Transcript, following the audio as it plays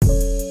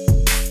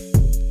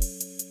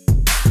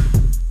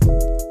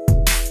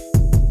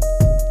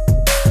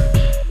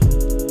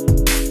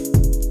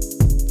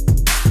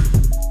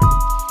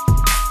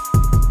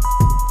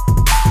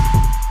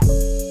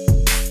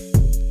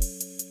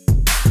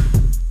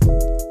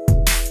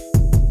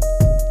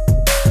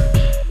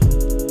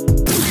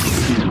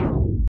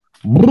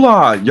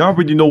Blah. Y'all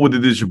already know what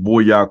it is. Your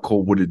boy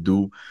Yako, what it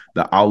do?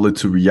 The outlet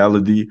to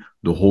reality,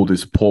 the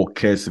holdest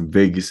podcast in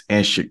Vegas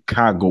and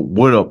Chicago.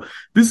 What up?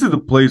 This is the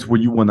place where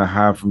you want to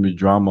hide from your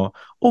drama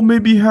or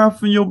maybe hide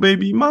from your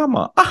baby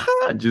mama.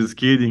 Aha, just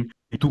kidding.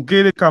 Tu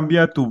quieres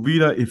cambiar tu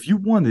vida, if you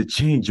want to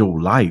change your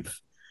life,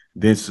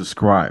 then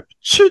subscribe.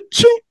 Ching.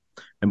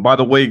 And by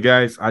the way,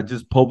 guys, I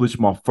just published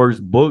my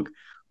first book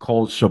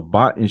called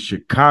Shabbat in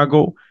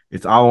Chicago.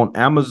 It's out on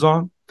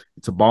Amazon.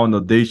 It's about an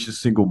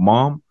audacious single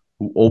mom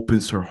who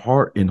opens her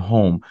heart and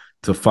home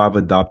to 5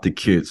 adopted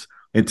kids.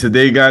 And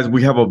today, guys,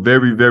 we have a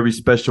very, very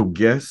special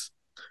guest.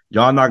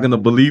 Y'all not going to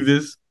believe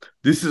this.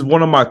 This is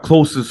one of my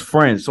closest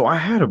friends. So I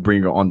had to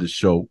bring her on the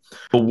show.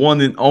 The one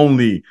and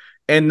only.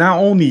 And not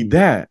only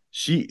that,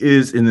 she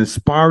is an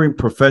inspiring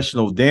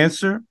professional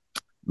dancer.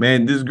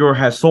 Man, this girl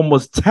has so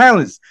much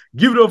talent.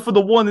 Give it up for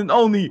the one and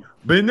only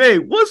Bianey.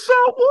 What's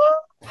up? What?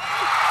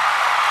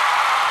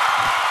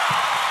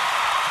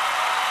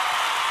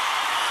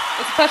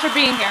 It's a pleasure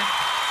being here.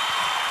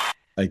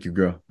 Thank you,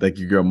 girl. Thank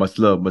you, girl. Much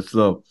love, much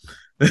love.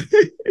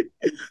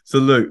 So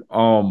look,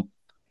 I'm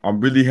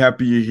really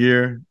happy you're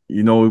here.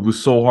 You know, it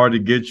was so hard to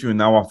get you, and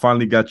now I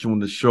finally got you on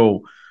the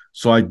show.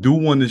 So I do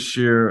want to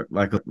share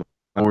like a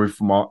story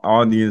for my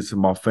audience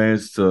and my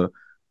fans to,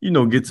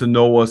 get to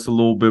know us a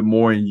little bit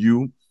more and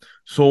you.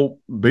 So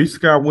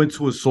basically, I went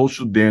to a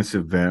social dance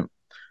event.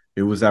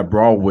 It was at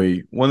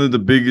Broadway, one of the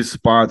biggest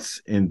spots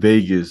in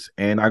Vegas.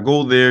 And I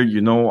go there,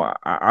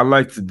 I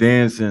like to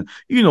dance and,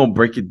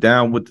 break it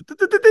down with the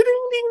ding,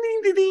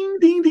 ding, ding,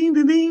 ding, ding,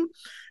 ding, ding.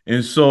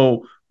 And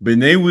so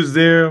Bianey was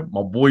there.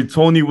 My boy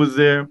Tony was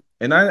there.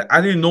 And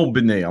I didn't know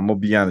Bianey. I'm going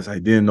to be honest. I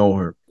didn't know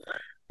her.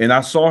 And I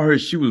saw her.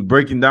 She was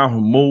breaking down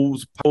her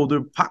moves, told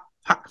her, pop,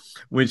 pop.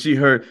 When she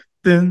heard,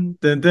 dun,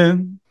 dun,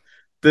 dun,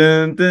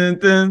 dun, dun,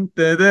 dun,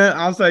 dun, dun.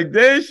 I was like,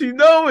 damn, she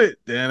know it.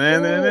 Dun,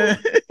 dun, dun, dun.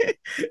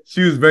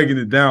 She was breaking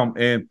it down.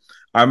 And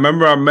I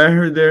remember I met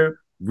her there.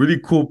 Really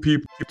cool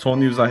people.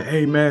 Tony was like,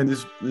 hey, man,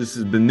 this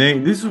is Bianey.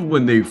 This is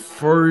when they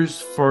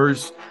first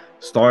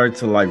started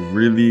to like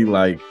really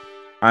like,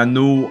 I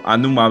knew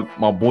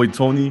my boy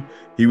Tony,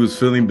 he was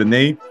feeling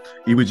Bianey.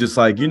 He was just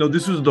like,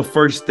 this was the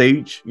first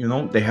stage,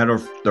 they had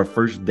their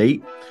first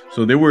date.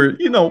 So they were,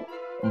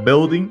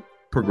 building,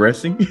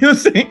 progressing, you know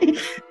what I'm saying?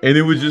 And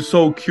it was just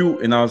so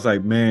cute. And I was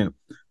like, man,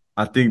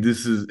 I think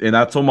this is, and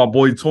I told my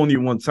boy Tony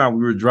one time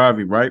we were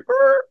driving, right?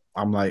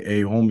 I'm like,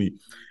 hey, homie.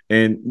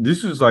 And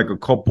this was like a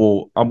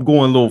couple, I'm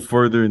going a little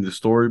further in the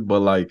story,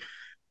 but like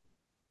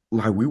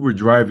we were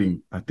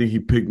driving. I think he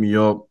picked me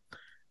up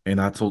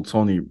and I told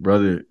Tony,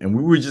 brother, and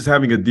we were just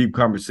having a deep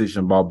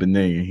conversation about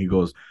Bianey. And he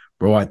goes,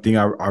 bro, I think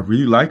I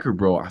really like her,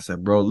 bro. I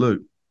said, bro,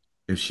 look,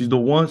 if she's the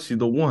one, she's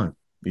the one.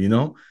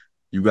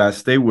 You guys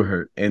stay with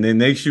her. And then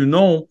next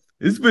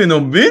it's been a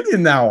minute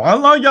now. How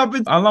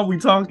long we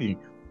talking?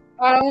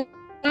 I want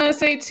to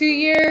say 2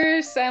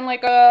 years and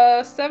like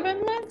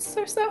 7 months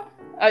or so.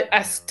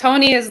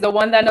 Tony is the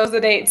one that knows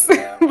the dates.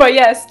 But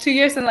yes, 2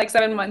 years and like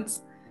 7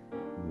 months.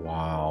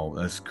 Wow,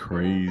 that's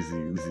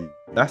crazy.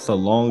 That's a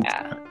long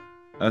time.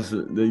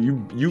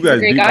 You He's guys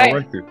beat my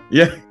record.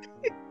 Yeah.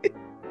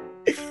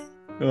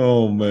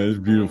 Oh man, it's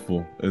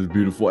beautiful. It's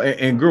beautiful.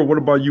 And girl, what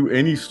about you?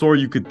 Any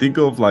story you could think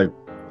of, like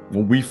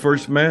when we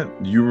first met?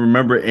 Do you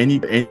remember any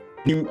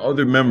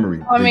other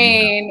memory? I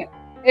mean,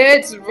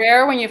 it's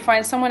rare when you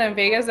find someone in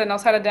Vegas that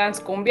knows how to dance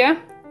cumbia.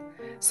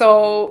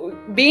 So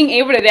being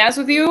able to dance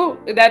with you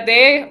that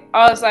day,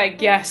 I was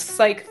like, yes,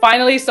 like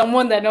finally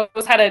someone that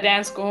knows how to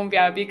dance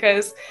cumbia,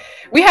 because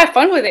we had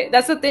fun with it.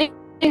 That's the thing.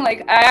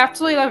 Like, I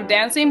absolutely love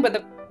dancing,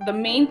 but the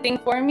main thing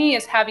for me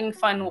is having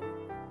fun,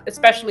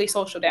 especially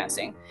social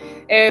dancing.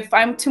 If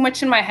I'm too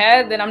much in my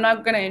head, then I'm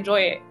not gonna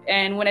enjoy it.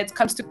 And when it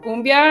comes to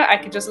cumbia, I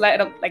could just let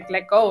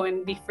go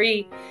and be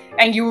free.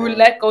 And you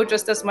let go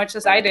just as much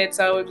as I did,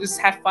 so just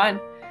have fun.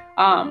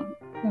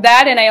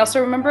 That, and I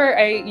also remember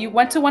you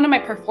went to one of my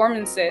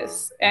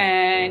performances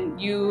and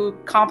you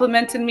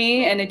complimented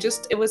me, and it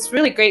was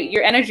really great.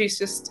 Your energy is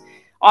just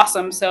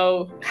awesome.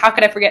 So how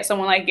could I forget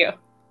someone like you?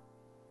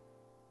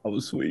 I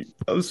was sweet.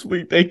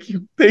 Thank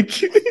you.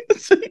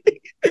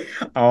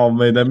 Oh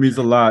man, that means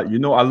a lot.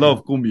 I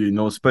love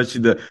cumbia.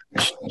 Especially the.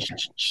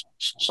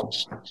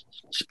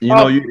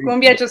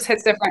 Cumbia just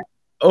hits different.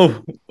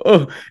 Oh,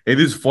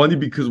 it is funny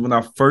because when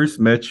I first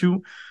met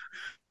you,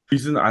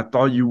 reason I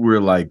thought you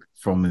were like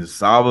from El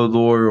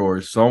Salvador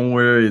or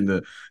somewhere in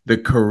the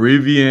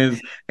Caribbean,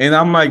 and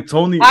I'm like,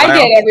 Tony. I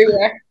get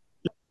everywhere.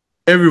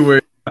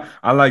 Everywhere.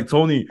 I like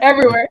Tony.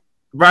 Everywhere.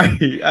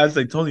 Right. I was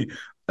like, Tony.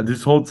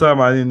 This whole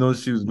time I didn't know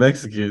she was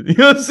Mexican. You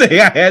know what I'm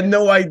saying? I had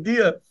no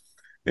idea.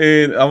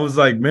 And I was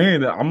like,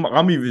 man,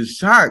 I'm even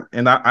shocked.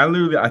 And I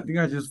literally, I think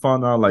I just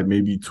found out like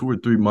maybe 2 or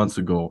 3 months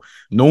ago.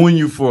 Knowing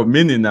you for a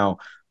minute now,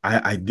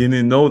 I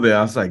didn't know that.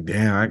 I was like,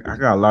 damn, I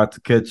got a lot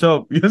to catch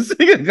up. You know what I'm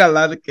saying? I got a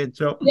lot to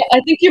catch up. Yeah, I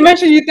think you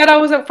mentioned you thought I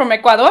was from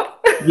Ecuador.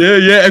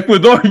 Yeah,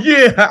 Ecuador.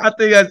 Yeah, I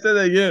think I said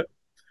that. Yeah.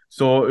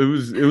 So it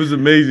was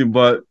amazing,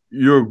 but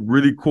you're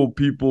really cool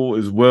people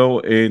as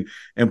well. And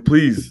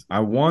please, I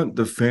want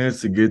the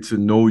fans to get to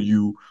know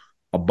you,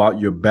 about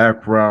your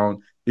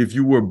background. if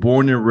you were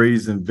born and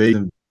raised in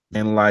Vegas,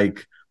 and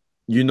like,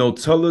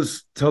 tell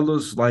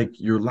us like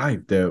your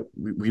life that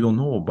we don't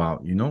know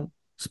about,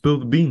 spill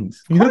the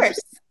beans. Of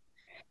course.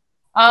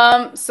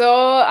 So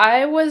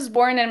I was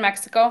born in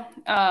Mexico.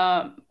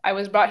 I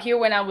was brought here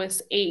when I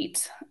was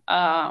 8.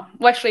 Well,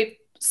 actually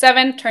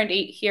 7, turned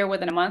 8 here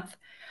within a month.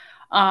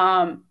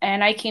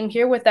 And I came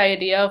here with the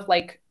idea of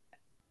like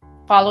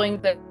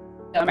following the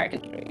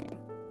American dream.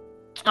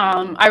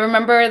 I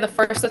remember the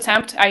first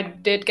attempt, I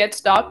did get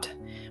stopped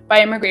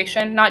by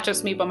immigration. Not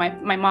just me, but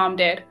my mom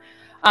did.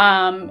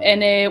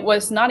 And it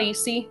was not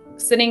easy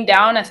sitting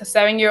down as a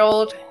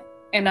 7-year-old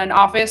in an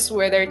office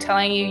where they're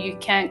telling you you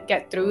can't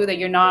get through, that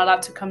you're not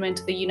allowed to come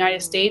into the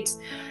United States.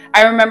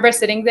 I remember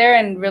sitting there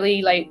and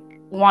really like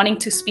wanting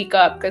to speak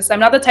up, because I'm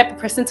not the type of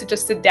person to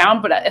just sit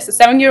down. But as a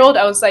 7-year-old,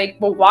 I was like,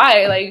 well,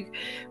 why? Like,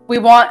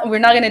 we're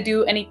not going to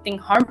do anything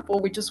harmful.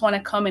 We just want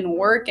to come and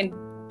work and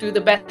do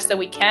the best that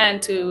we can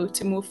to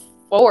move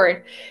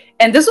forward.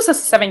 And this was a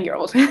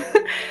 7-year-old.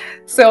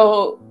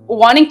 So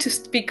wanting to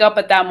speak up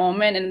at that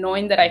moment and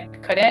knowing that I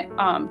couldn't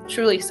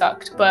truly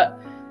sucked. But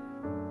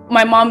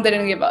my mom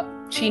didn't give up.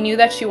 She knew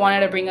that she wanted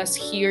to bring us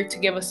here to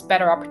give us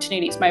better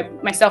opportunities,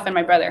 myself and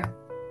my brother.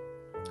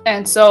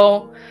 And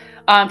so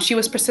she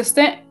was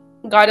persistent,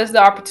 got us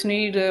the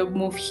opportunity to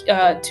move,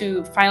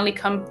 to finally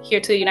come here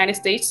to the United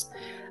States.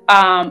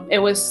 It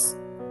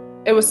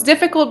was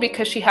difficult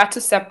because she had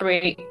to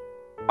separate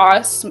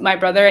us, my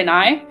brother and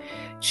I.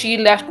 She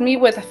left me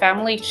with a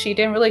family she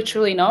didn't really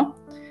truly know.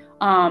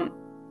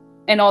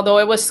 And although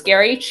it was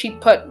scary, she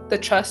put the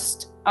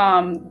trust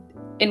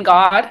in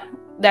God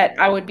that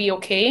I would be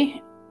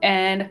okay.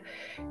 And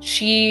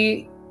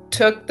she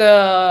took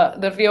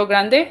the Rio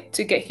Grande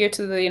to get here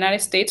to the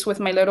United States with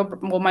my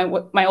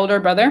older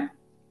brother.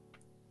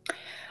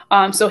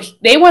 So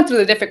they went through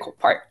the difficult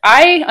part.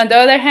 I, on the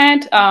other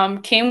hand,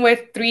 came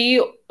with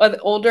 3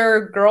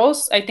 older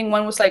girls. I think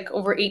one was like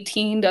over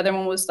 18, the other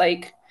one was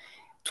like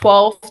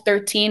 12,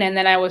 13, and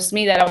then I was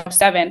me, that I was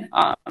 7.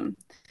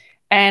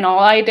 And all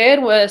I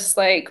did was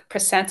like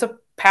present a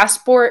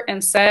passport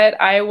and said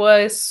I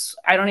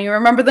don't even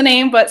remember the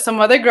name, but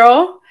some other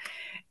girl.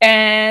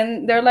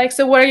 And they're like,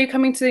 so what are you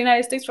coming to the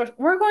United States for?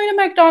 We're going to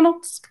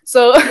McDonald's.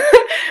 So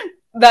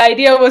the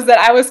idea was that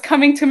I was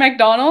coming to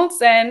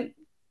McDonald's, and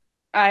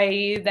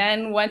I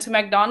then went to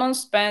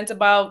McDonald's, spent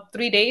about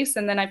 3 days,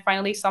 and then I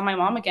finally saw my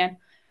mom again.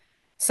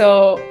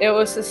 So it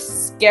was a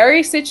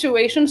scary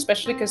situation,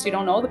 especially because you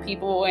don't know the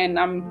people, and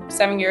I'm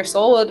 7 years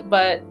old.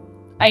 But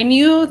I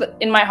knew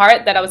in my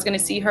heart that I was going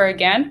to see her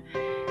again,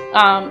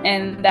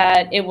 and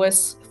that it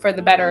was for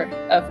the better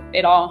of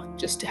it all,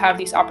 just to have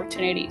these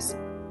opportunities.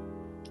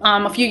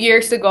 A few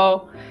years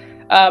ago,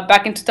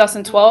 back in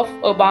 2012,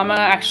 Obama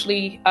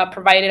actually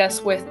provided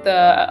us with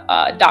the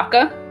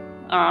DACA,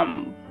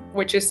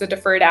 which is the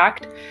Deferred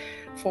Act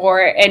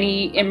for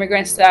any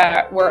immigrants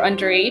that were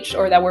underage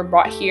or that were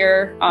brought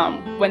here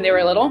when they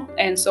were little.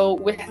 And so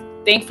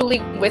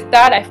thankfully with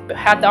that, I've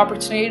had the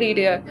opportunity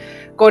to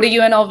go to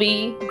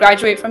UNLV,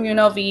 graduate from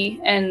UNLV,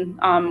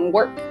 and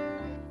work.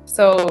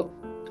 So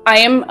I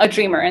am a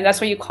dreamer, and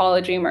that's what you call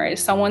a dreamer. Is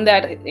someone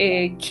that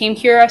came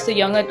here as a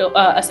young adult,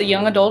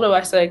 or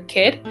as a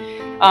kid,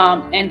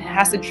 and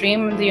has a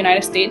dream in the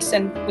United States.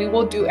 And we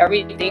will do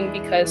everything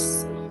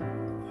because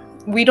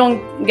we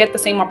don't get the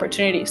same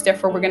opportunities.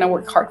 Therefore, we're going to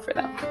work hard for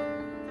them.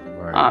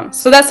 Right.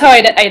 So that's how I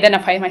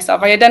identify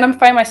myself. I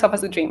identify myself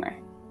as a dreamer.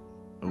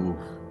 Ooh,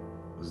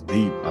 it's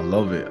deep. I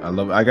love it.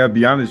 I gotta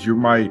be honest. You're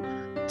my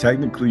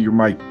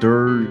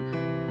third.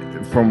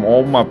 From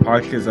all my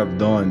podcasts I've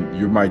done,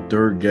 you're my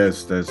third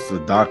guest that's a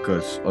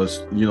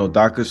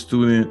DACA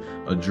student,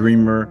 a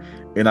dreamer,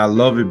 and I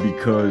love it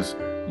because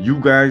you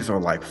guys are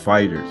like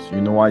fighters.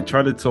 I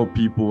try to tell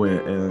people,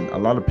 and a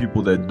lot of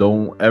people that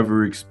don't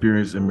ever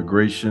experience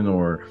immigration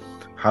or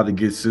how to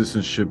get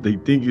citizenship, they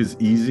think it's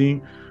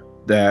easy,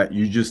 that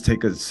you just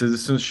take a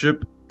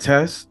citizenship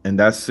test and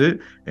that's it,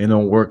 and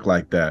don't work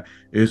like that.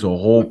 It's a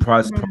whole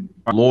process.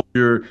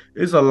 Lawyer,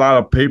 it's a lot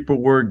of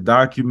paperwork,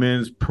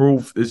 documents,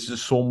 proof. It's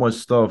just so much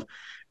stuff.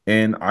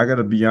 And I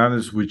gotta be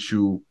honest with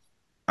you,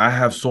 I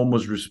have so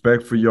much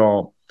respect for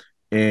y'all.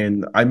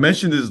 And I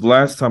mentioned this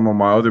last time on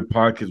my other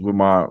podcast with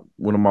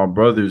one of my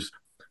brothers,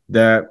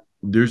 that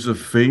there's a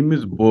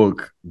famous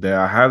book that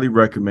I highly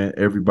recommend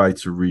everybody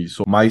to read.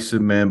 So Mice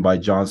and Men by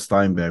John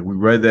Steinbeck. We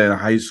read that in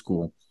high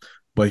school.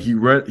 But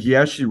he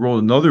actually wrote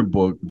another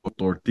book,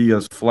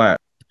 Tortillas Flat.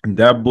 And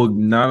that book,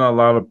 not a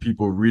lot of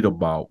people read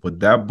about,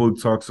 but that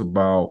book talks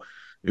about,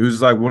 it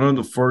was like one of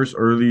the first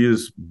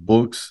earliest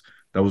books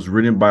that was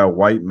written by a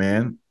white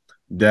man,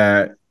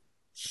 that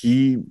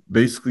he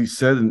basically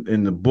said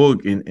in the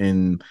book,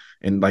 in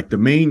like the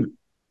main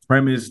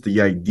premise, the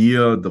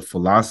idea, the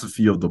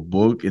philosophy of the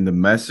book and the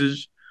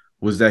message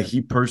was that he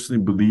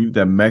personally believed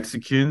that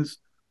Mexicans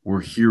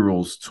were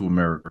heroes to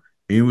America.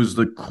 It was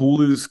the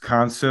coolest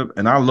concept,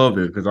 and I love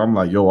it because I'm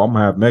like, yo, I'm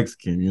half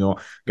Mexican,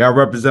 gotta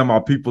represent my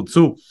people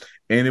too.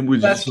 And it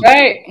was That's just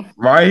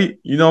right.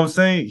 You know what I'm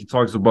saying? He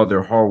talks about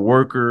their hard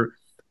worker,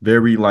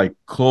 very like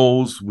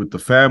close with the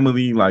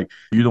family. Like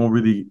we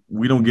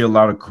don't get a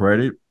lot of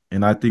credit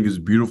And I think it's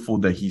beautiful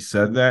that he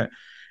said that.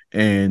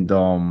 And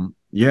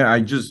yeah, I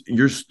just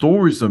your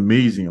story is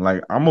amazing.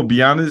 Like I'm gonna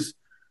be honest,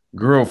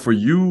 girl, for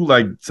you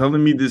like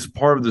telling me this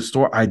part of the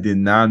story, I did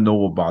not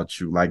know about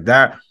you. Like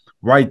that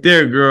right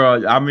there,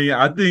 girl. I mean,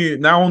 I think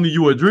not only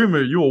you a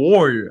dreamer, you a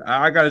warrior.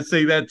 I gotta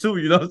say that too.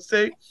 You know what I'm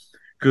saying?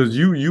 Because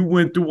you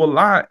went through a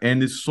lot,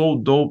 and it's so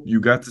dope.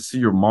 You got to see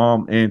your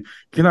mom. And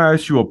can I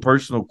ask you a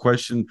personal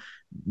question?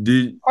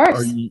 Did Of are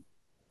course. you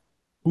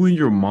and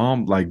your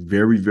mom like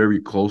very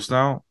very close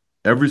now?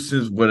 Ever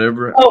since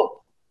whatever.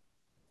 Oh,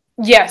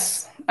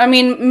 yes. I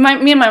mean,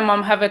 me and my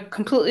mom have a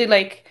completely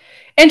like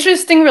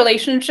interesting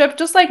relationship,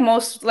 just like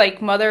most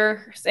like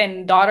mothers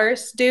and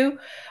daughters do.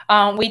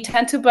 We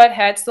tend to butt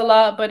heads a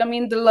lot, but I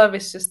mean, the love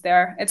is just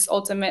there. It's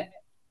ultimate.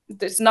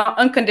 It's not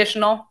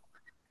unconditional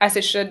as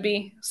it should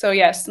be. So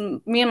yes,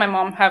 me and my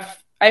mom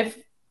have.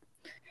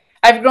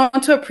 I've grown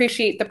to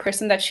appreciate the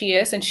person that she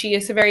is, and she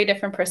is a very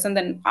different person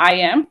than I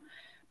am.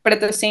 But at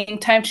the same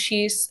time,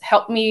 she's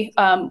helped me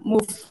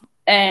move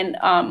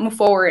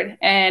forward,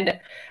 and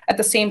at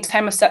the same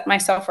time, accept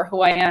myself for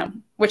who I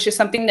am, which is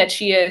something that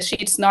she is.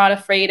 She's not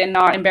afraid and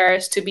not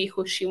embarrassed to be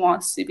who she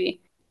wants to be.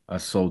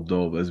 That's so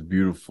dope. That's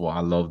beautiful.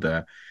 I love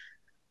that.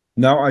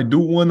 Now I do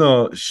want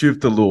to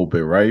shift a little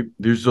bit, right?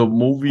 There's a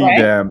movie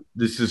Right? that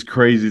this is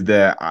crazy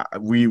that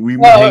we Oh,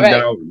 hanged right.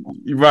 out,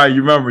 right?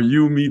 You remember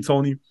you, me,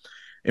 Tony,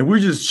 and we're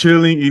just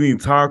chilling, eating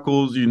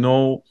tacos,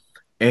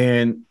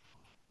 and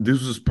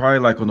this was probably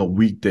like on a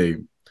weekday,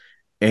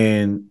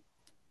 and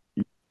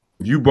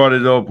you brought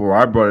it up or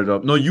I brought it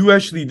up. No, you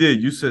actually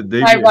did. You said I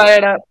David. brought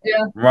it up.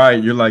 Yeah.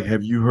 Right. You're like,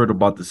 have you heard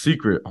about The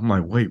Secret? I'm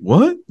like, wait,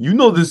 what? You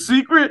know The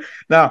Secret?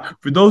 Now,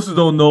 for those who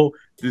don't know,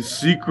 The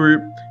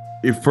Secret,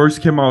 it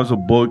first came out as a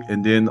book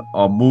and then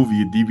a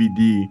movie, a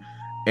DVD,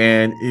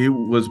 and it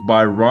was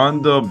by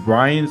Rhonda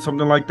Bryan,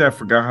 something like that. I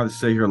forgot how to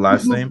say her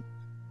last name.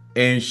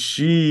 And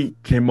she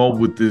came up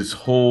with this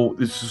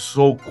is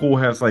so cool,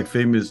 has like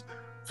famous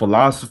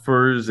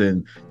philosophers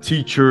and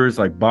teachers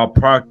like Bob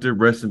Proctor,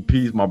 rest in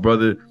peace, my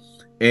brother,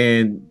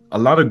 and a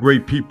lot of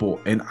great people.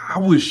 And I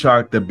was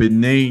shocked that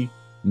Bianey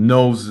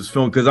knows this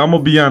film because I'm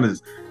gonna be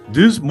honest,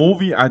 this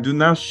movie I do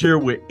not share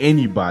with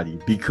anybody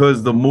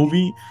because the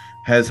movie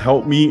has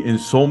helped me in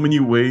so many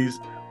ways,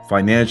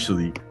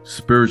 financially,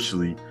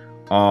 spiritually,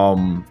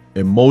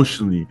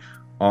 emotionally,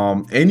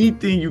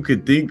 anything you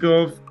could think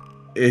of.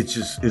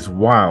 It's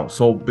wild.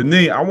 So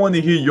Bianey, I want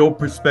to hear your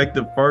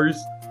perspective first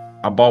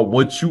about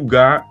what you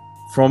got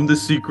from The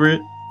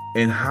Secret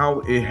and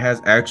how it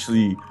has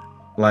actually,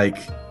 like,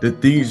 the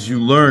things you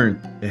learned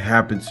it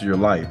happened to your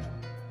life.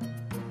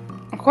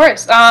 Of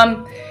course.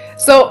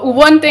 So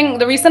one thing,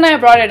 the reason I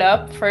brought it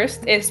up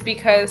first is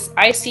because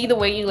I see the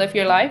way you live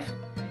your life.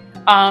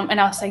 And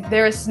I was like,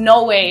 there is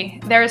no way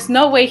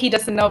he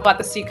doesn't know about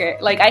The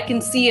Secret. Like, I can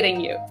see it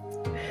in you.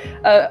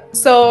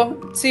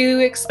 So to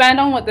expand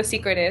on what The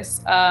Secret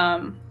is,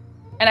 and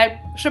I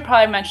should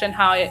probably mention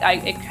how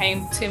it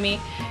came to me,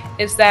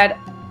 is that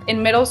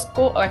in middle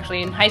school, or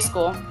actually in high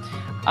school,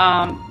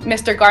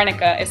 Mr.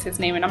 Garnica is his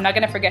name, and I'm not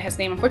going to forget his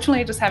name. Unfortunately,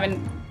 I just haven't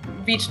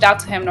reached out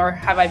to him, nor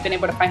have I been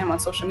able to find him on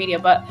social media.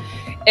 But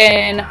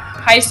in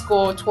high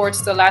school,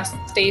 towards the last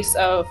days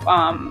of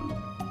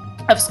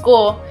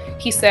school,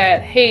 he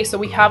said, "Hey, so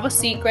we have a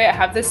secret. I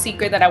have this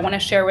secret that I want to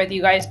share with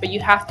you guys, but you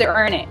have to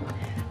earn it."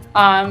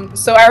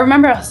 So I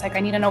remember I was like,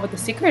 I need to know what the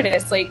secret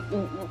is. Like,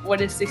 what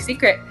is the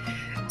secret?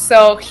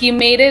 So he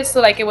made it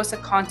so like it was a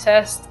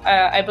contest,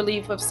 I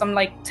believe, of some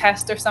like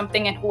test or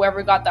something, and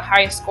whoever got the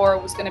highest score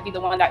was going to be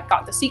the one that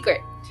got the secret.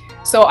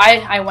 So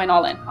I went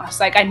all in. I was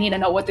like, I need to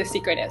know what the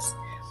secret is.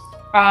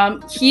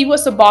 He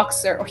was a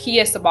boxer, or he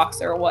is a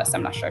boxer, or was.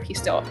 I'm not sure if he's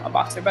still a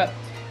boxer, but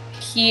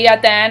he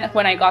at the end,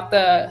 when I got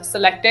the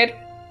selected,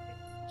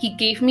 he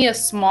gave me a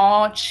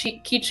small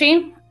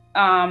keychain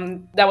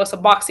that was a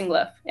boxing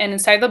glove, and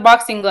inside the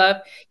boxing glove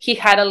he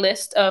had a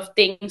list of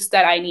things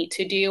that I need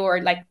to do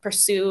or like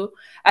pursue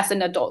as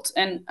an adult.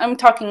 And I'm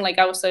talking like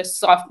I was a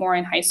sophomore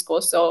in high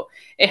school, so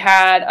it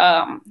had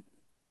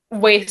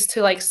ways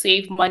to like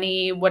save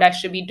money, what I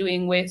should be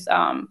doing with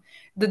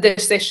the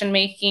decision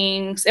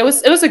makings. It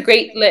was a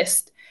great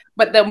list,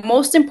 but the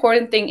most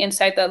important thing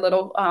inside that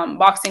little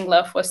boxing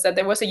glove was that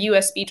there was a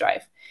USB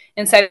drive.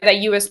 Inside that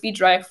USB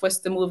drive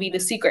was the movie The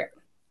Secret.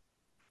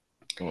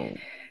 Oh,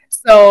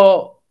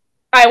 So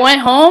I went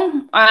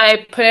home,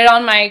 I put it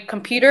on my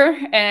computer,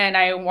 and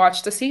I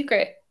watched The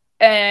Secret.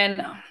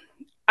 And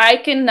I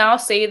can now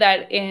say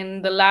that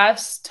in the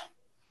last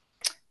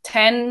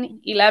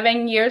 10,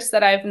 11 years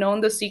that I've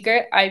known The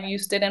Secret, I've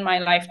used it in my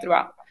life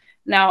throughout.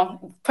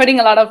 Now,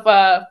 putting a lot of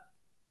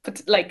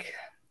like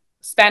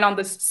span on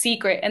this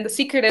secret, and the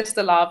secret is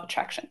the law of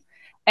attraction.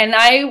 And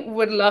I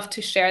would love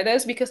to share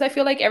this because I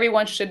feel like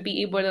everyone should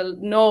be able to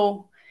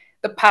know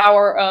the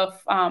power of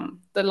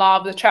the law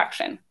of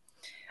attraction.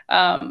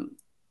 Um,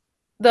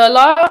 the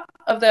law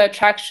of the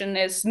attraction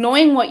is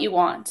knowing what you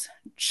want,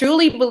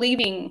 truly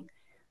believing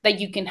that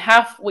you can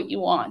have what you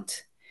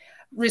want,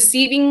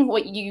 receiving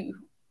what you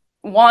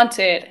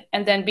wanted,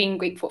 and then being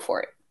grateful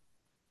for it.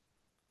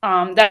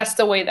 That's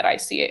the way that I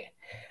see it.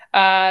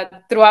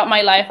 Throughout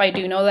my life, I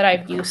do know that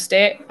I've used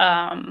it.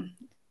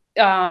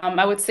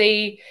 I would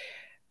say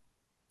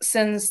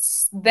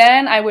since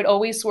then, I would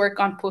always work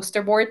on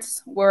poster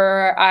boards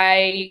where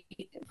I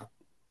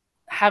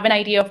have an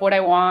idea of what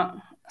I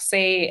want.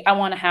 Say, I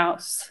want a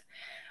house.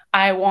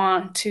 I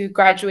want to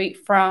graduate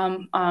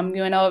from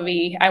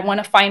UNLV. I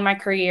want to find my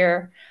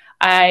career.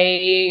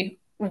 I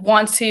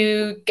want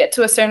to get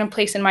to a certain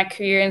place in my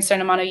career in a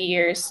certain amount of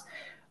years.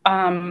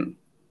 Um,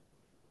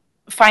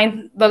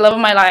 find the love of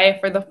my life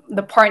or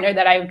the partner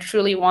that I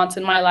truly want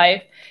in my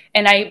life.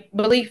 And I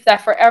believe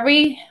that for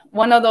every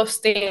one of those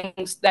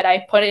things that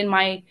I put in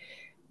my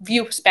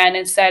view span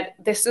and said,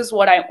 this is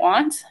what I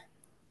want,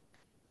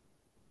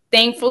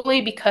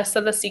 thankfully, because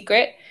of The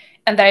Secret,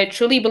 and that I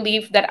truly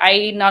believe that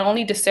I not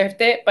only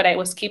deserved it, but I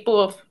was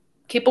capable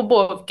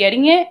of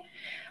getting it,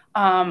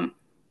 um,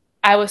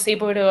 I was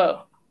able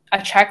to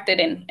attract it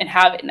and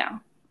have it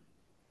now.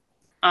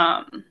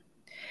 Um,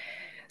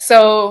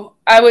 so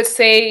I would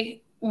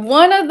say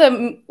one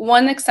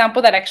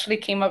example that actually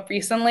came up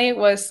recently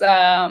was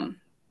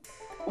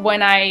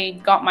when I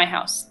got my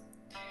house.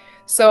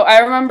 So I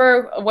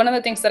remember one of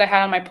the things that I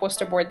had on my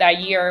poster board that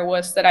year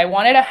was that I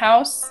wanted a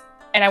house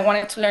and I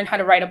wanted to learn how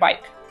to ride a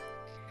bike.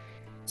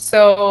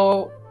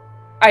 So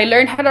I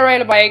learned how to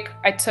ride a bike.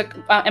 I took,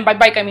 and by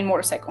bike I mean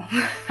motorcycle.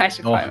 I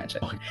should probably Oh,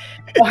 mention.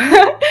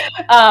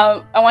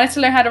 oh, I wanted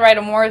to learn how to ride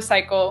a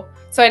motorcycle,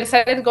 so I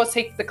decided to go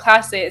take the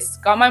classes.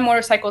 Got my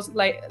motorcycle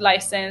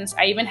license.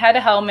 I even had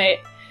a helmet,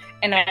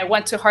 and I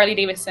went to Harley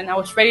Davidson. I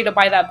was ready to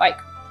buy that bike,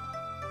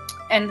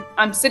 and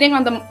I'm sitting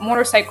on the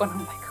motorcycle, and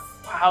I'm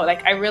like, wow,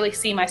 like I really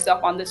see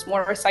myself on this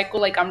motorcycle.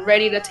 Like I'm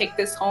ready to take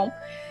this home.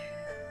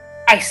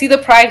 I see the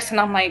price, and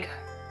I'm like,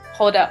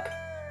 hold up.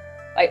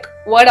 Like,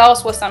 what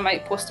else was on my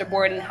poster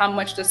board, and how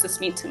much does this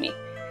mean to me?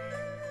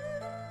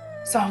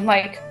 So I'm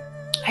like,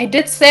 I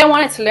did say I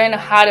wanted to learn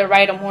how to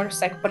ride a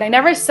motorcycle, but I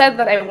never said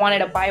that I wanted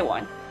to buy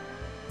one.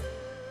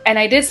 And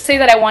I did say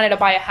that I wanted to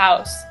buy a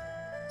house.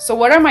 So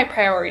what are my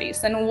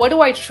priorities, and what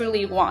do I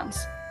truly want?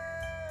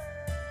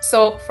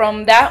 So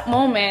from that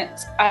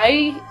moment,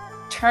 I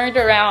turned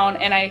around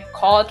and I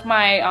called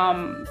my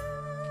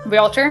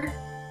realtor,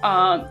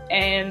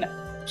 and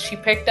she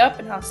picked up,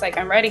 and I was like,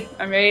 I'm ready.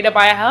 I'm ready to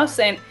buy a house.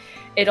 And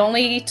it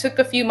only took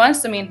a few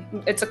months. I mean,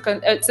 it's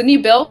a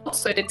new build,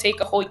 so it did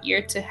take a whole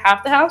year to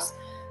have the house.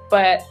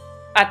 But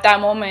at that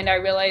moment, I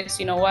realized,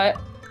 you know what?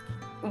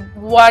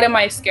 What am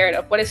I scared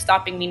of? What is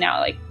stopping me now?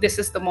 Like, this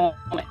is the moment.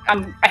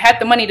 I had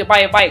the money to buy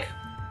a bike.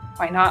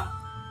 Why not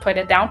put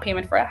a down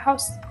payment for a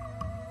house?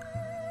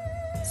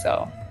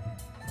 So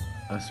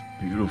that's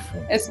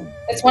beautiful.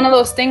 it's one of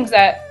those things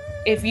that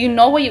if you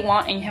know what you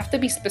want, and you have to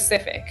be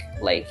specific,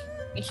 like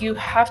you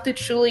have to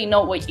truly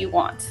know what you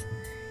want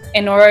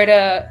in order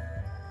to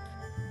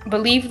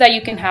believe that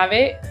you can have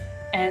it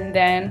and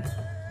then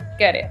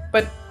get it.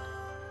 But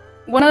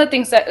one of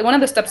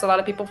the steps a lot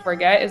of people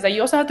forget is that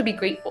you also have to be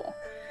grateful,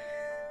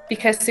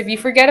 because if you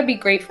forget to be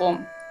grateful,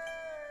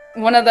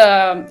 one of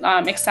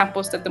the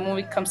examples that the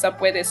movie comes up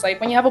with is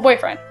like when you have a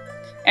boyfriend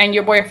and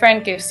your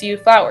boyfriend gives you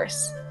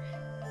flowers.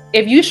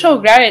 If you show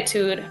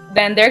gratitude,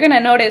 then they're gonna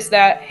notice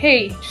that,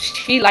 hey,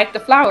 she liked the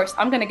flowers,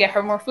 I'm gonna get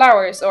her more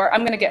flowers, or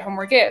I'm gonna get her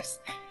more gifts.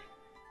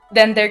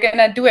 Then they're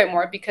gonna do it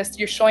more because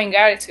you're showing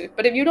gratitude.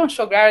 But if you don't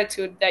show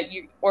gratitude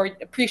or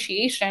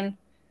appreciation,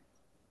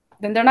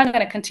 then they're not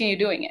gonna continue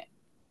doing it.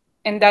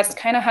 And that's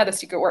kind of how The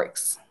Secret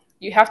works.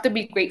 You have to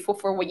be grateful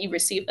for what you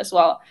receive as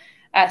well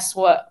as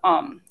what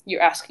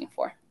you're asking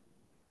for.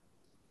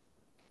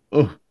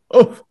 Oh,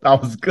 oh,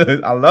 that was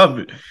good. I love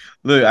it.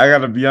 Look, I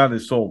gotta be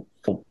honest.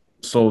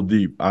 So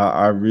deep.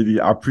 I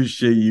really I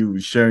appreciate you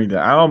sharing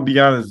that. I don't be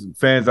honest,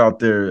 fans out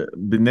there.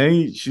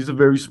 Bianey, she's a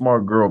very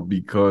smart girl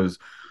because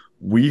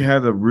we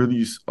had a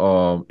really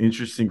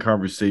interesting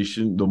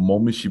conversation the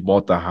moment she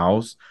bought the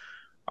house.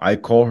 I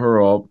call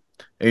her up,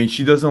 and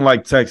she doesn't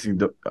like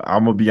texting.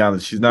 I'm gonna be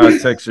honest, she's not a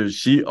texter.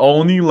 She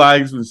only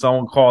likes when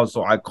someone calls.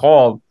 So I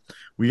called.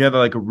 We had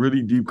like a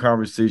really deep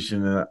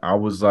conversation, and I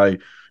was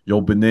like, "Yo,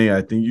 Bianey,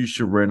 I think you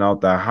should rent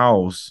out that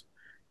house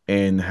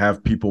and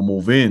have people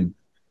move in."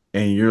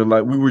 And you're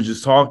like, we were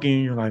just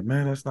talking. You're like,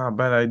 man, that's not a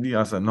bad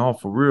idea. I said, no,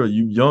 for real.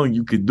 You young,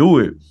 you could do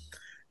it.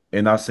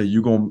 And I said,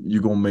 you're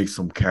gonna make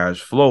some cash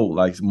flow.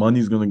 Like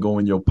money's gonna go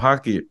in your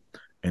pocket.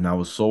 And I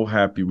was so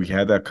happy we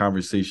had that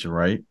conversation,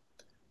 right?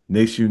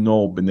 Next, you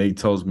know, Bianey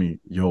tells me,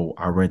 yo,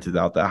 I rented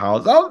out the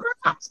house. Oh,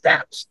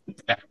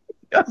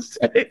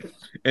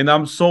 and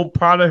I'm so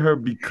proud of her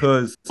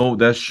because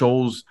that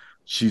shows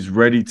she's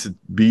ready to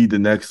be the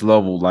next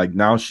level. Like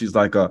now she's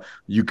like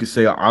you could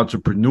say an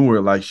entrepreneur.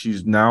 Like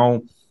she's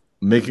now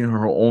making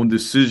her own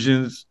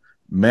decisions,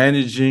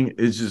 managing.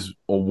 It's just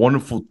a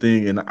wonderful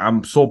thing. And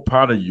I'm so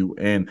proud of you.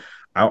 And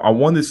I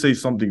want to say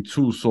something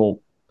too. So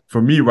for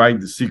me, right,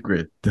 The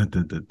Secret. Dun,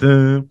 dun, dun,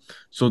 dun.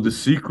 So The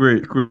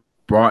Secret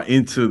brought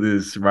into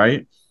this,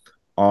 right?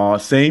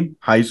 Same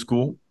high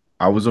school.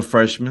 I was a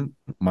freshman.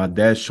 My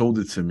dad showed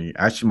it to me.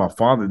 Actually, my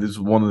father, this is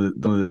one of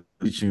the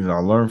teachings I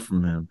learned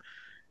from him.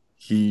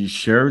 He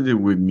shared it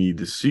with me,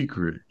 The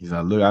Secret. He's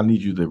like, look, I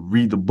need you to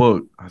read the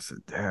book. I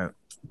said, Dad,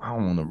 I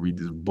don't want to read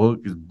this book.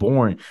 It's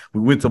boring.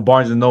 We went to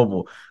Barnes and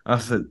Noble. I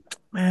said,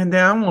 man,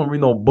 damn, I don't want to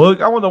read no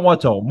book. I want to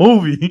watch a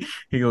movie.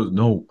 He goes,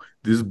 no,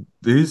 this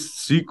this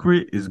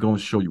secret is gonna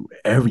show you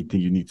everything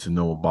you need to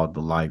know about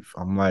the life.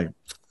 I'm like,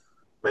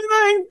 man,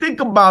 I ain't think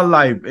about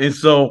life. And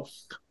so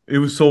it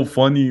was so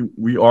funny.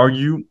 We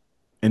argued.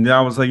 And then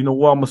I was like, you know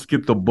what? I'm gonna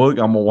skip the book.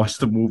 I'm gonna watch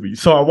the movie.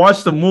 So I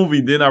watched the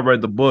movie, then I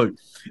read the book.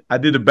 I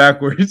did it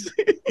backwards.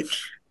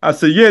 I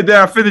said, yeah,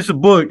 then I finished the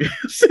book.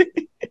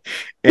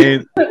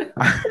 And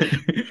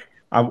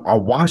I, I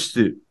watched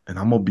it, and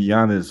I'm gonna be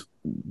honest.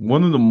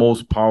 One of the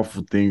most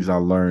powerful things I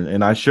learned,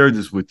 and I shared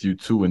this with you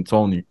too, and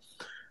Tony,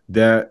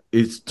 that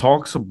it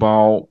talks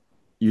about,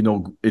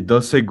 it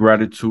does say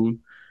gratitude.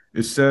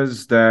 It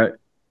says that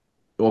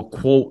a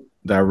quote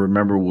that I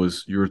remember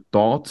was, "Your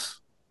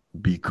thoughts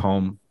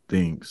become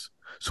things."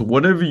 So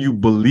whatever you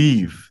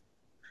believe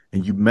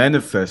and you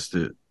manifest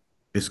it,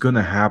 it's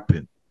gonna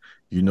happen.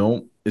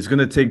 It's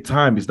gonna take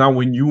time. It's not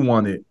when you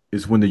want it,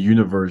 it's when the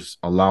universe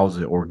allows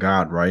it, or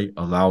God, right?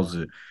 Allows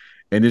it.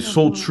 And it's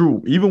so Mhm.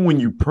 true. Even when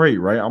you pray,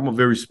 right? I'm a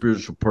very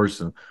spiritual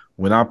person.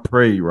 When I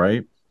pray,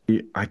 right,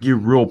 I get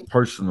real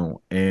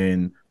personal,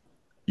 and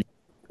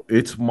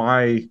it's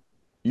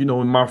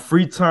in my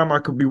free time I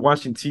could be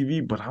watching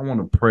TV, but I want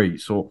to pray.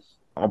 So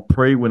I'll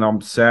pray when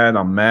I'm sad,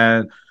 I'm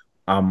mad,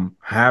 I'm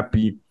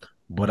happy,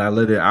 but I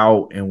let it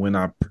out. And when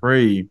I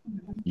pray,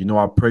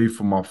 I pray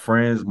for my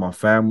friends, my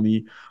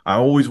family. I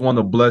always want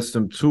to bless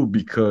them too,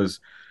 because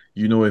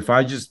if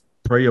I just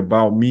pray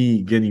about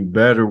me getting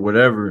better,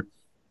 whatever,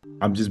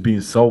 I'm just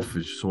being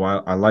selfish. So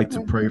I like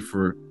to pray Mhm.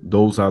 for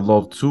those I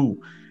love too.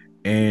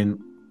 And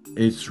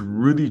it's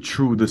really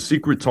true. The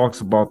secret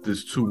talks about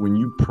this too. When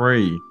you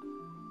pray,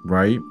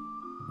 right,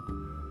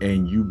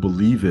 and you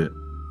believe it,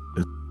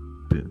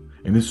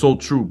 and it's so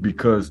true,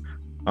 because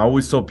I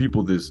always tell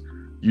people this.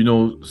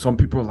 Some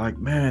people are like,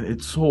 man,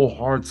 it's so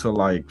hard to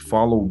like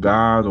follow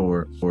God,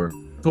 or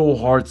so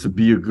hard to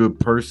be a good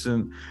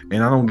person,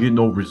 and I don't get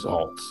no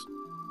results.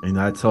 And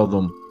I tell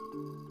them,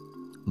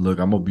 look,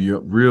 I'm gonna be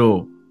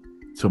real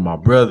to my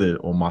brother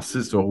or my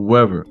sister or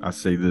whoever. I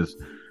say this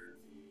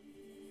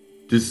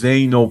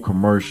ain't no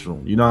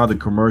commercial. You know how the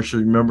commercial,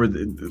 remember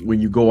when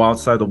you go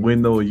outside the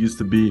window, it used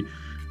to be,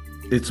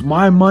 it's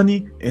my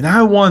money and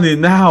I want it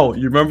now.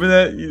 You remember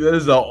that? That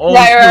is an old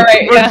Right, school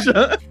right, right. Yeah.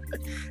 commercial.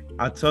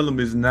 I tell them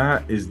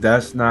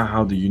that's not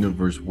how the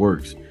universe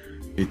works.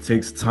 It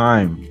takes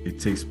time. It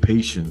takes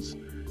patience.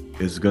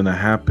 It's gonna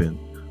happen.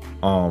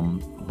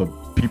 But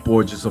people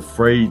are just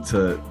afraid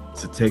to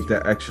take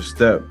that extra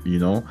step.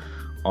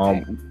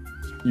 Right.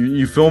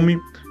 You feel me?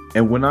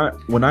 And when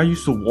I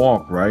used to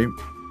walk, right?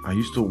 I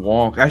used to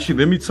walk. Actually,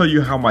 let me tell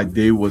you how my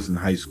day was in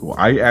high school.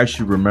 I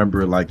actually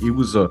remember like it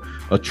was a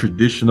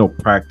traditional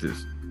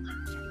practice.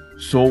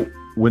 So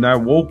when I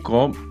woke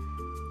up,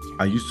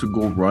 I used to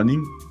go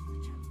running.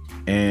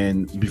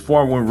 And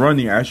before I went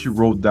running, I actually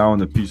wrote down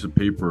on a piece of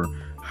paper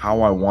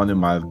how I wanted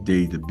my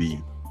day to be.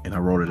 And I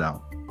wrote it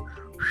out.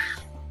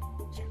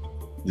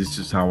 This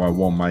is how I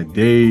want my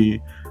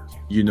day.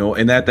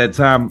 And at that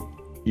time,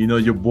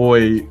 your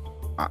boy,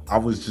 I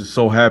was just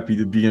so happy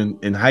to be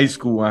in high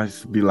school. I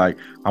used to be like,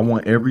 I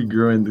want every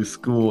girl in this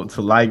school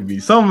to like me,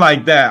 something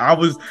like that. I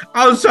was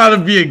trying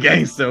to be a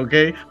gangster,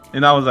 okay?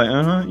 And I was like,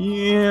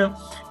 yeah.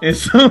 And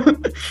so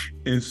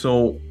and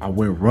so I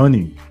went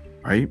running,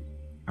 right?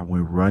 I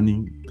went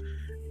running,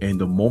 and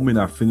the moment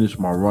I finished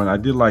my run, I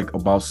did like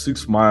about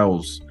 6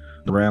 miles.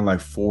 Ran like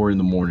 4 in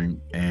the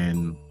morning,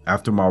 and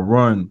after my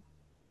run,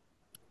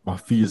 my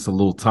feet is a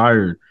little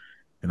tired,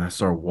 and I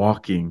start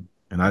walking,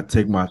 and I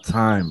take my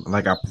time.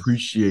 Like, I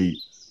appreciate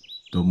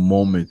the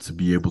moment to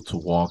be able to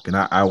walk. And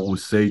I would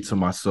say to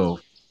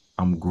myself,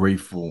 I'm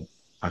grateful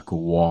I could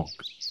walk,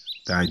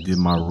 that I did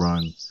my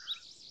run.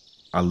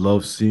 I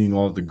love seeing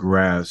all the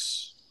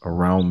grass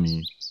around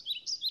me,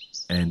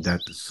 and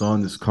that the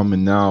sun is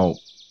coming out,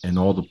 and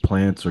all the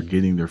plants are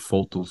getting their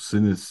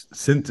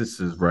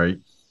photosynthesis, right?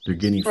 They're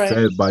getting Right.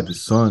 fed by the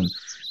sun.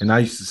 And I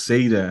used to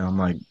say that, and I'm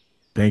like,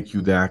 thank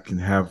you that I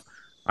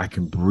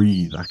can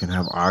breathe, I can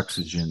have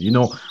oxygen.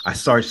 I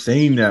started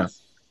saying that,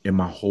 and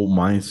my whole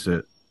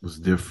mindset was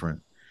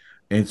different.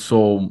 And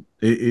so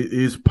it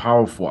is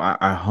powerful. I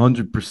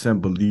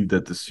 100% believe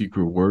that the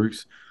secret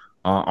works.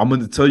 I'm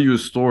going to tell you a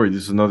story.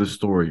 This is another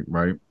story,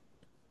 right?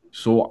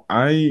 So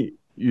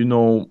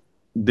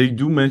they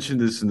do mention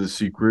this in The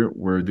Secret,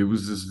 where there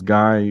was this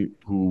guy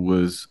who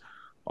was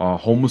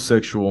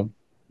homosexual,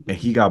 and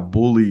he got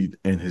bullied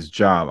in his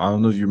job. I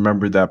don't know if you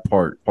remember that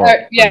part,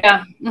 right?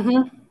 Yeah.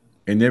 Hmm.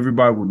 And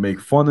everybody would make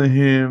fun of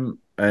him,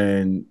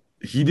 and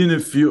he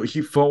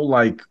felt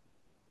like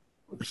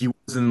he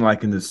wasn't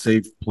like in a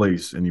safe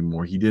place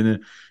anymore. He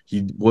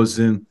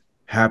wasn't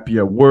happy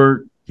at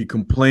work. He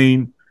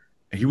complained,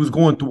 and he was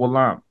going through a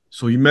lot.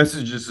 So he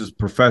messages his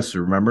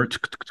professor, remember?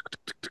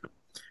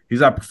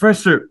 He's like,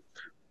 Professor,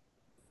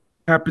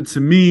 happened to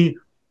me.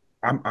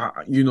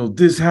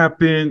 This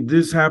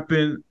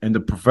happened, and the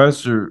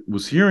professor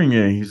was hearing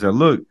it. And he said,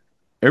 "Look,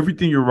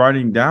 everything you're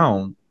writing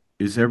down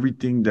is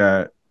everything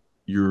that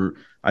you're.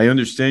 I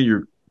understand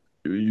you're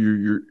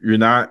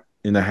not.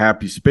 in a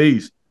happy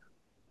space,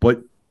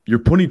 but you're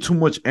putting too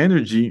much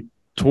energy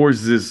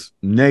towards this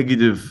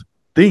negative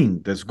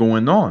thing that's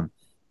going on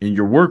in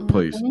your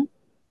workplace. Mhm.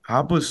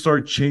 How about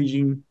start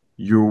changing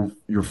your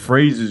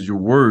phrases, your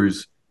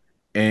words,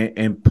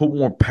 and put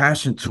more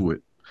passion to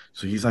it?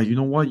 So he's like, you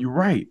know what, you're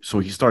right. So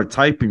he started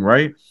typing,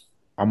 right?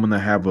 I'm gonna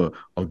have a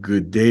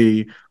good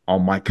day.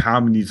 My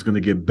comedy's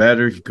gonna get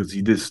better because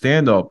he did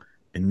stand up.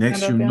 And Kind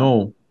next of,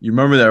 yeah. you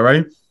remember that,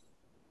 right?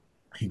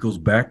 He goes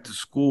back to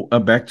school,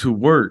 back to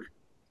work,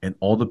 and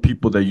all the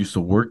people that used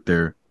to work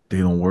there, they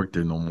don't work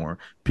there no more.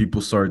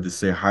 People started to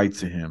say hi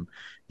to him.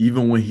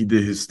 Even when he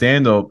did his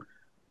stand up,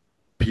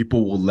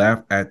 people will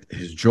laugh at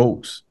his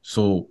jokes.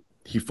 So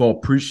he felt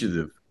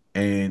appreciative,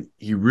 and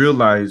he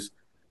realized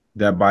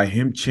that by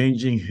him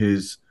changing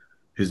his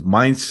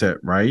mindset,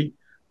 right,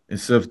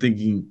 instead of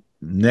thinking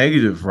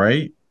negative,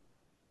 right,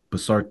 but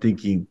start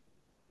thinking,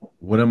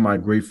 what am I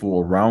grateful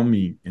around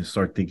me, and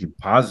start thinking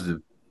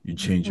positive, you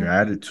change your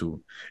Mhm. attitude.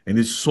 And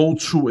it's so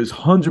true. It's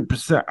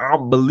 100%. I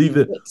believe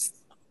it Yes.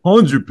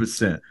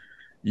 100%.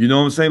 You know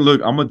what I'm saying?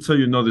 Look, I'm gonna tell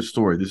you another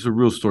story. This is a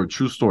real story,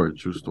 true story,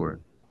 true story.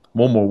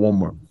 One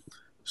more.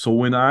 So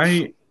when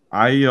I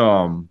I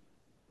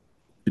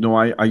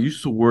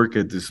used to work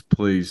at this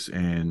place,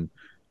 and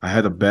I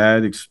had a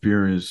bad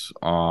experience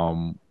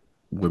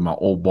with my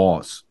old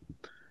boss.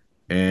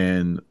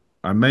 And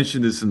I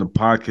mentioned this in the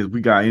podcast.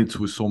 We got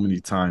into it so many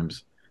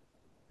times.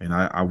 And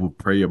I would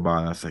pray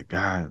about it. I said,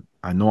 God,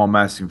 I know I'm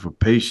asking for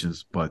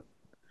patience, but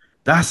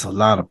that's a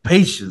lot of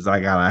patience I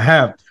gotta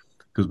have.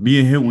 Because me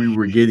and him, we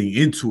were getting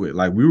into it.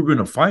 Like we were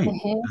gonna fight.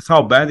 Mhm. That's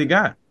how bad it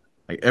got.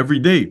 Like every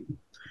day.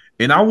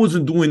 And I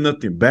wasn't doing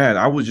nothing bad.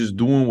 I was just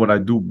doing what I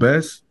do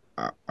best.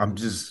 I'm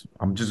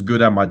just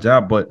good at my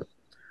job. But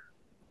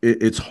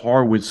it's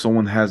hard when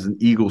someone has an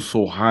ego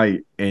so high,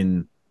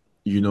 and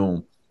you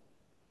know,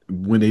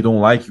 when they don't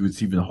like you,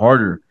 it's even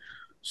harder.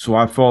 So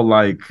I felt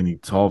like getting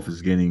tough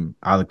is getting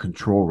out of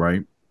control,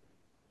 right?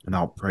 And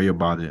I'll pray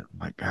about it.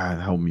 Like, God,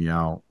 help me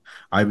out.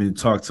 I even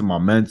talked to my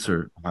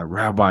mentor, like,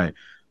 Rabbi,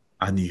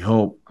 I need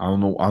help. I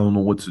don't know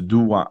what to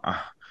do.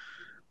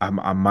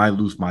 I might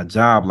lose my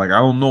job. Like, I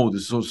don't know.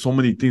 There's so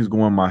many things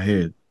going in my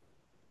head.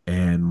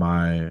 And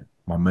my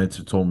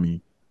mentor told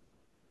me,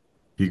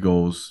 he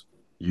goes,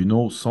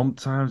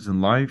 sometimes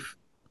in life,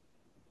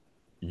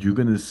 you're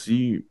gonna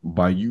see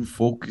by you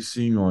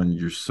focusing on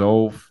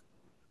yourself,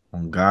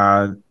 on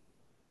God,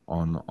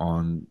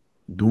 on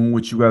doing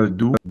what you gotta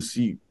do,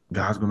 see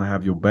God's gonna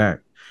have your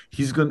back.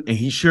 And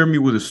he shared me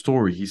with a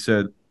story. He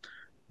said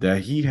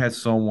that he had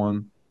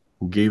someone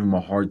who gave him a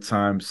hard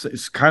time.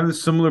 It's kind of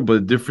similar, but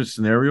a different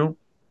scenario.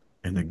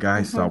 And the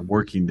guy Mhm. stopped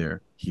working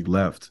there. He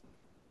left.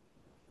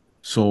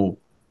 So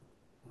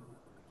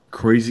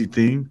crazy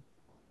thing,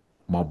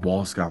 my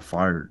boss got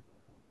fired,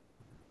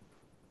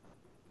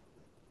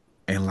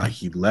 and like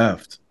he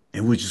left,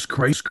 and which is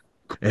crazy.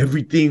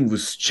 Everything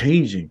was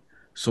changing.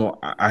 So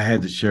I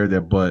had to share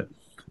that, but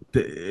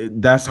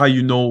that's how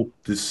you know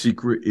the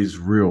secret is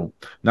real.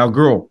 Now,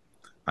 girl,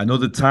 I know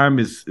the time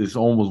is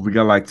almost. We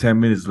got like 10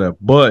 minutes left,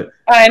 but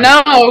I I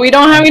know we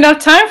don't have I enough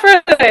time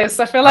for this.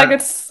 I feel like I,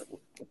 it's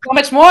so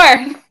much more.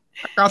 I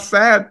got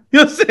sad. You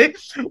know what I'm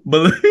saying?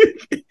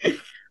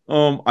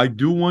 But I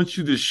do want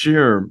you to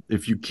share,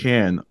 if you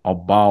can,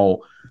 about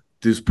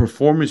this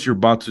performance you're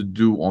about to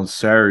do on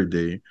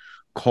Saturday,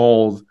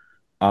 called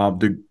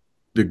the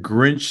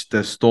Grinch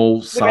that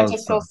stole The Grinch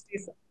is salsa. so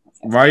season.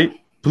 Right?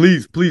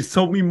 Please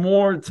tell me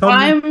more. Tell me.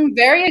 I'm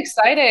very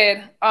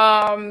excited.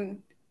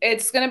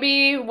 It's gonna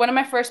be one of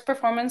my first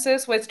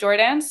performances with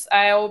Jordans.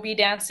 I will be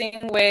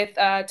dancing with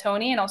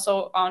Tony and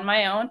also on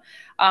my own.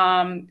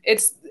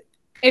 It's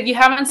If you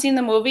haven't seen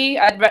the movie,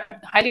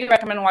 highly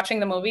recommend watching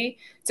the movie.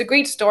 It's a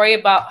great story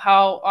about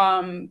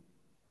how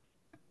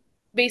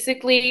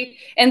basically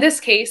in this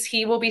case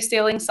he will be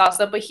stealing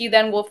salsa, but he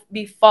then will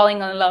be falling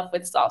in love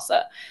with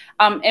salsa,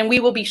 and we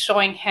will be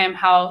showing him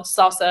how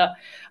salsa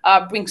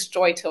brings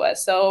joy to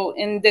us. So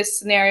in this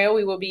scenario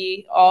we will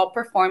be all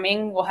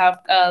performing. We'll have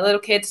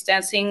little kids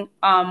dancing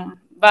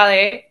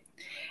ballet,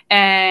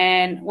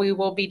 and we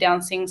will be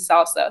dancing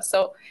salsa.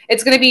 So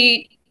it's going to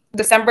be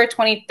December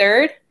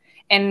 23rd,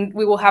 and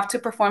we will have two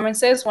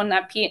performances. One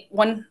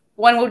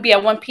would be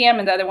at 1 p.m.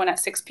 and the other one at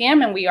 6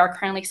 p.m. And we are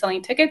currently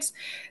selling tickets.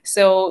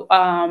 So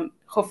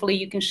hopefully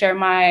you can share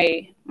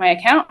my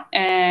account,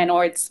 and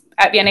or it's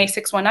at Bianey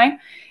 619,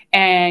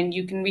 and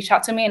you can reach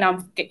out to me and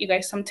I'll get you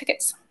guys some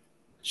tickets.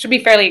 Should be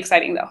fairly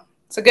exciting though.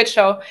 It's a good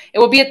show. It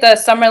will be at the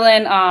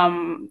Summerlin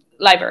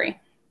Library.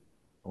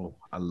 Oh,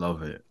 I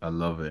love it. I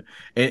love it.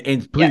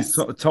 And please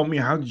Yes. tell me,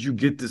 how did you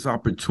get this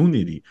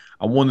opportunity?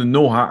 I want to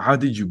know how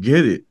did you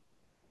get it?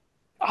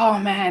 Oh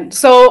man.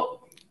 So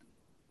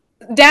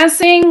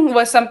dancing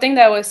was something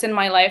that was in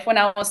my life when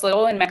I was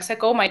little in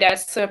Mexico. My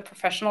dad's a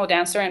professional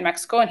dancer in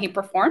Mexico and he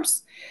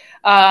performs.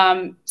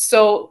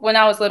 So when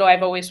I was little,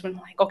 I've always been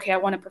like, okay, I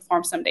want to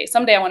perform someday.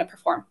 Someday I want to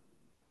perform.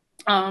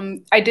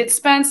 I did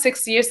spend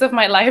 6 years of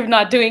my life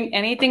not doing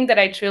anything that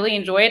I truly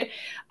enjoyed.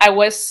 I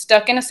was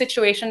stuck in a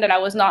situation that I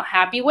was not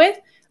happy with.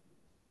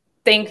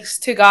 thanks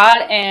to God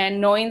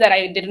and knowing that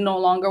I did no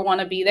longer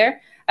want to be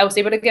there, I was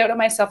able to get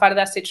myself out of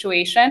that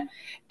situation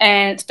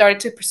and started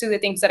to pursue the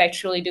things that I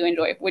truly do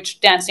enjoy, which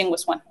dancing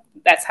was one.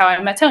 That's how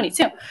I met Tony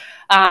too.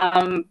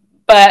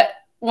 But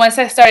once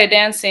I started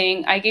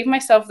dancing, I gave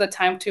myself the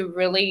time to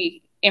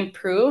really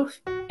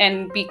improve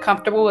and be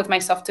comfortable with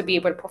myself to be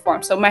able to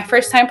perform. So my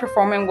first time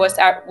performing was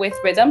with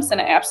Rhythms, and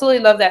I absolutely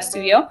love that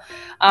studio.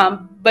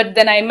 But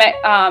then I met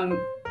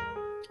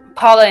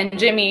Paula and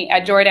Jimmy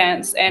at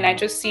Jordan's, and I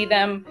just see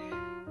them.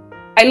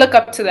 I look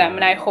up to them,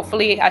 and I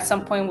hopefully at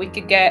some point we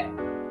could get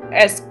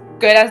as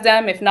good as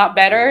them, if not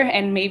better,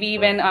 and maybe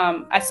even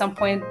at some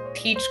point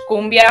teach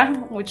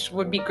cumbia, which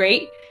would be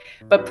great.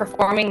 But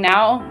performing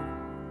now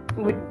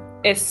would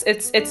it's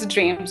a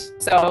dream.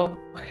 So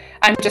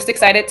I'm just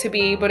excited to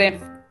be able to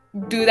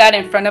do that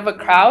in front of a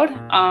crowd,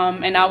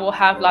 and I will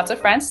have lots of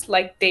friends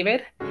like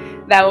David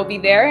that will be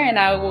there, and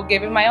I will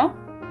give it my all.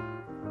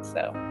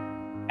 So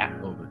yeah,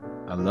 Love it.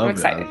 I I'm love it.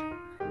 excited.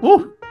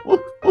 Woo,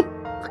 woo, woo.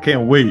 I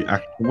can't wait. I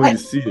can't wait to I,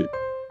 see it.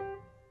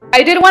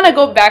 I did want to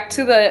go back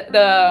to the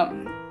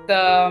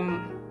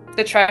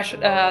trash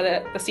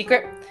the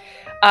secret.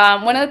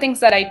 One of the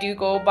things that I do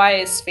go by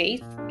is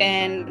faith,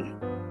 and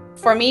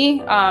for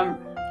me,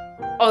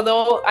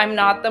 although I'm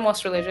not the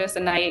most religious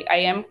and I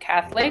am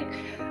Catholic,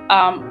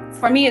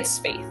 for me it's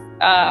faith.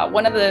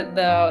 One of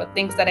the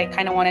things that I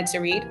kind of wanted to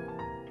read,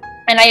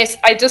 and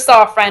I just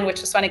saw a friend,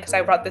 which is funny because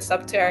I brought this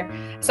up to her.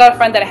 I saw a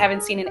friend that I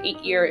haven't seen in 8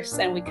 years,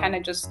 and we kind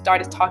of just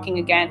started talking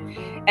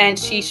again, and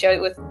she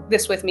shared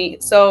with me.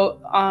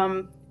 So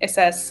it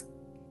says,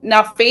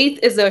 "Now faith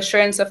is the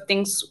assurance of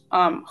things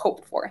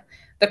hoped for,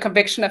 the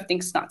conviction of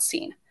things not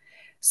seen."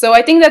 So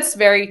I think that's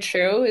very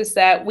true. Is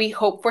that we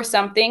hope for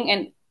something,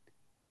 and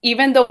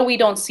even though we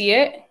don't see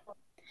it,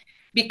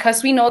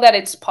 because we know that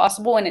it's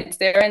possible and it's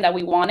there and that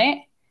we want it,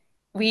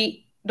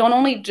 we don't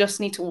only just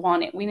need to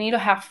want it, we need to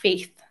have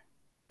faith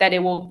that it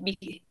will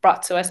be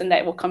brought to us and that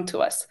it will come to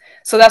us.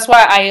 So that's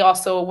why I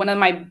also, one of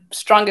my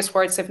strongest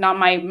words, if not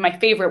my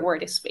favorite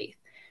word, is faith,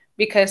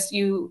 because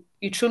you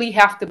truly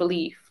have to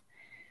believe,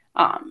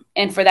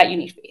 and for that you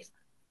need faith.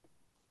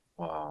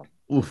 Wow.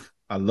 Oof.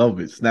 I love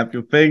it. Snap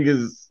your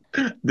fingers.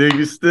 There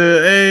you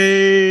still.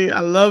 Hey,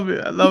 I love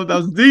it. I love it. That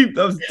was deep.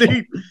 That was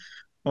deep.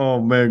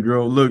 Oh man,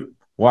 girl. Look,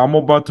 well, I'm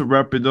about to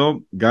wrap it up.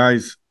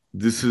 Guys,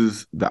 this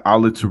is the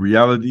Outlet to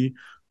Reality,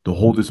 the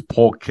holdest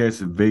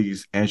podcast in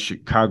Vegas and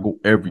Chicago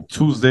every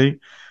Tuesday.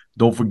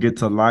 Don't forget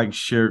to like,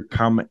 share,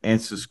 comment,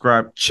 and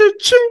subscribe. Ching.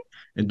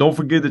 And don't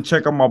forget to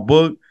check out my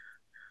book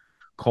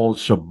called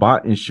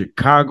Shabbat in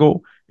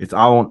Chicago. It's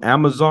out on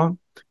Amazon.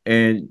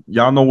 And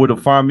y'all know where to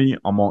find me.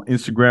 I'm on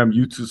Instagram,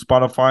 YouTube,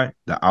 Spotify,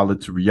 the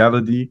Outlet to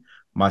Reality.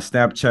 My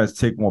Snapchat is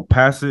Take One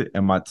Pass It,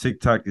 and my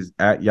TikTok is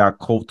at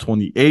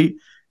Yaakov28.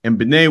 And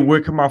Bianey,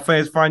 where can my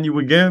fans find you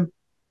again?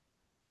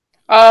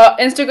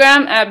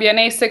 Instagram at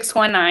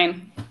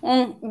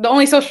Bianey619. The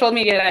only social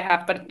media that I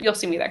have, but you'll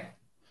see me there.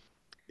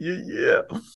 Yeah.